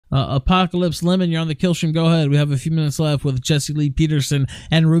Apocalypse Lemon, you're on the Killstream. Go ahead. We have a few minutes left with Jesse Lee Peterson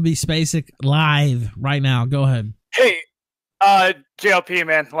and Rooby Spacek live right now. Go ahead. Hey, JLP,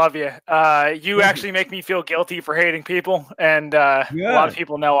 man, love you. You actually make me feel guilty for hating people, and a lot of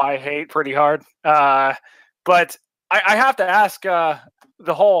people know I hate pretty hard. But I have to ask the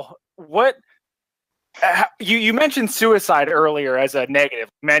whole what you mentioned suicide earlier as a negative.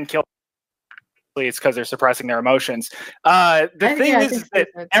 Men kill. It's because they're suppressing their emotions. The thing is that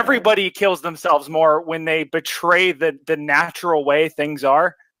everybody kills themselves more when they betray the natural way things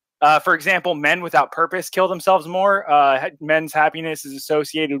are. For example, men without purpose kill themselves more. Men's happiness is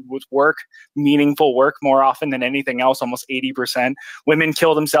associated with work, meaningful work, more often than anything else, almost 80%. Women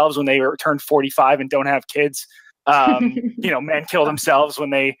kill themselves when they turn 45 and don't have kids. Men kill themselves when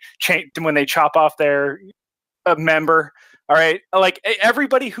they chop off their member. All right, like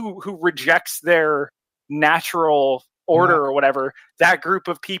everybody who rejects their natural order or whatever, that group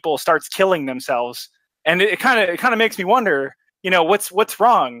of people starts killing themselves, and it kind of makes me wonder, what's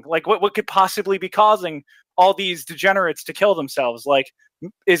wrong? Like, what could possibly be causing all these degenerates to kill themselves? Like,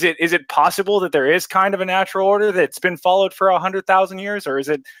 is it possible that there is kind of a natural order that's been followed for 100,000 years, or is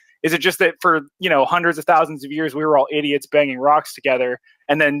it just that for hundreds of thousands of years we were all idiots banging rocks together,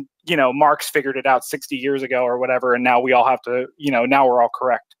 and then Marx figured it out 60 years ago or whatever, and now we all have to now we're all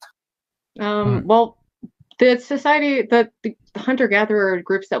correct. Well, the society, the hunter-gatherer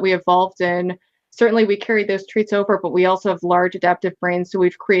groups that we evolved in, certainly we carry those traits over, but we also have large adaptive brains, so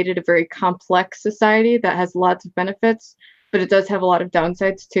we've created a very complex society that has lots of benefits, but it does have a lot of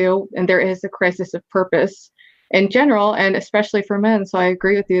downsides too, and there is a crisis of purpose in general, and especially for men. So I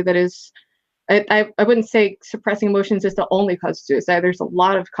agree with you. That is, I wouldn't say suppressing emotions is the only cause of suicide. There's a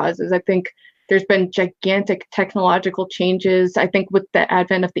lot of causes. I think there's been gigantic technological changes. I think with the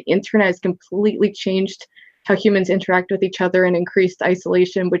advent of the internet, it's completely changed how humans interact with each other and increased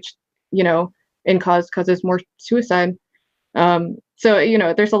isolation, which causes more suicide. So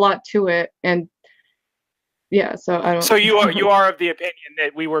there's a lot to it, and yeah, so I don't. So you are of the opinion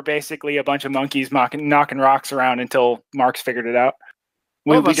that we were basically a bunch of monkeys knocking rocks around until Marx figured it out?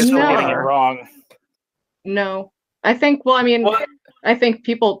 We just were getting it wrong. No, I think. Well, I mean, I think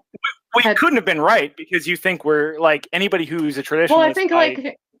people. We couldn't have been right, because you think we're like anybody who's a traditionalist. Well, I think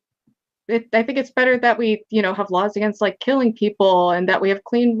I think it's better that we have laws against like killing people, and that we have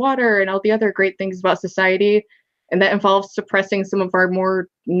clean water and all the other great things about society. And that involves suppressing some of our more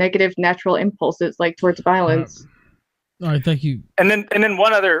negative natural impulses, like towards violence. All right, thank you. And then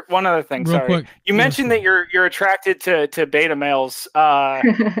one other thing. Real quick. You mentioned that you're attracted to beta males.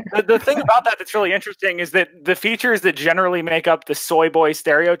 The thing about that's really interesting is that the features that generally make up the soy boy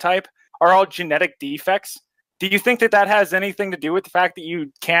stereotype are all genetic defects. Do you think that has anything to do with the fact that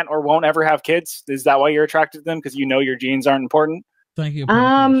you can't or won't ever have kids? Is that why you're attracted to them? Because your genes aren't important? Thank you.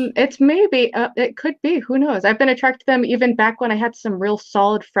 It's maybe it could be. Who knows? I've been attracted to them even back when I had some real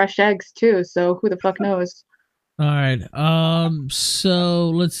solid fresh eggs too. So who the fuck knows? All right. So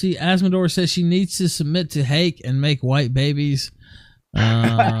let's see. Asmodor says she needs to submit to Hake and make white babies.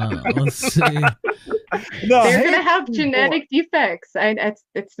 Let's see. They're gonna have genetic defects.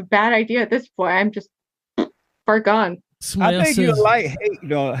 It's a bad idea at this point. I'm just far gone. I think you like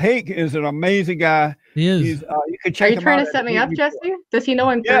Hake. Hake is an amazing guy. He is. You can check Are you trying to set me up, Jesse? Does he know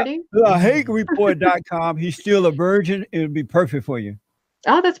I'm 30? HakeReport.com. He's still a virgin. It would be perfect for you.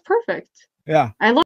 Oh, that's perfect. Yeah. I love